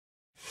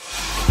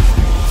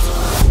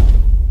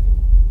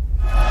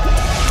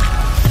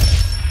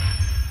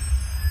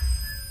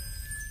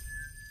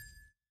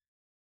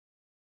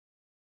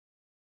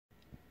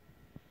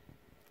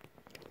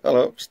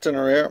Hello, it's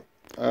Tinner here.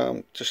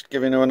 Just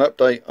giving you an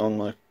update on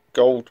my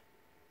gold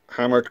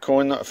hammered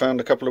coin that I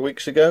found a couple of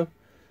weeks ago.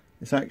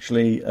 It's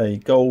actually a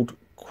gold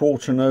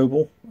quarter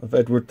noble of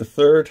Edward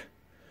III,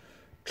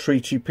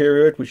 treaty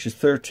period, which is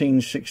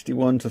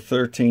 1361 to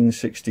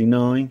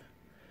 1369.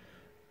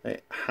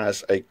 It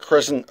has a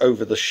crescent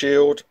over the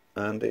shield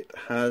and it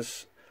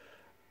has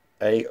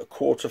a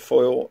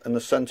quatrefoil in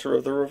the centre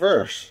of the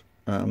reverse,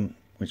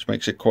 which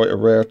makes it quite a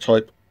rare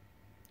type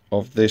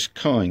of this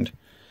kind.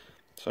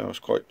 So I was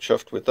quite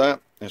chuffed with that.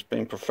 It's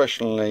been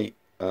professionally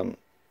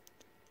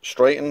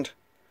straightened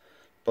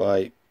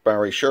by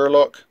Barry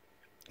Sherlock.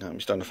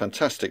 He's done a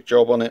fantastic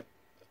job on it.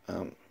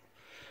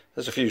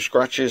 There's a few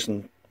scratches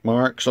and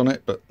marks on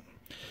it, but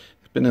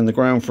it's been in the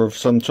ground for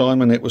some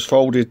time, and it was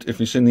folded.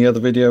 If you've seen the other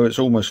video, it's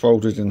almost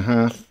folded in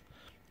half.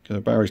 So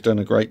Barry's done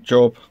a great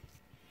job.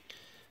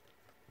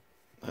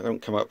 They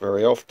don't come up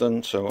very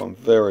often, so I'm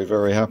very,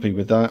 very happy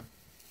with that.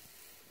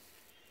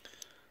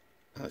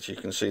 As you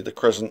can see, the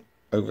crescent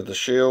over the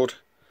shield.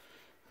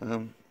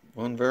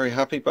 One very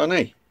happy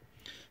bunny.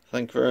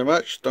 Thank you very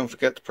much. Don't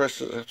forget to press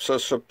the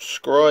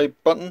subscribe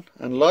button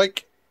and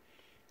like.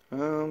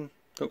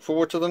 Look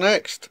forward to the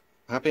next.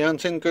 Happy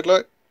hunting, good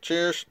luck,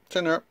 cheers,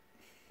 Tinner.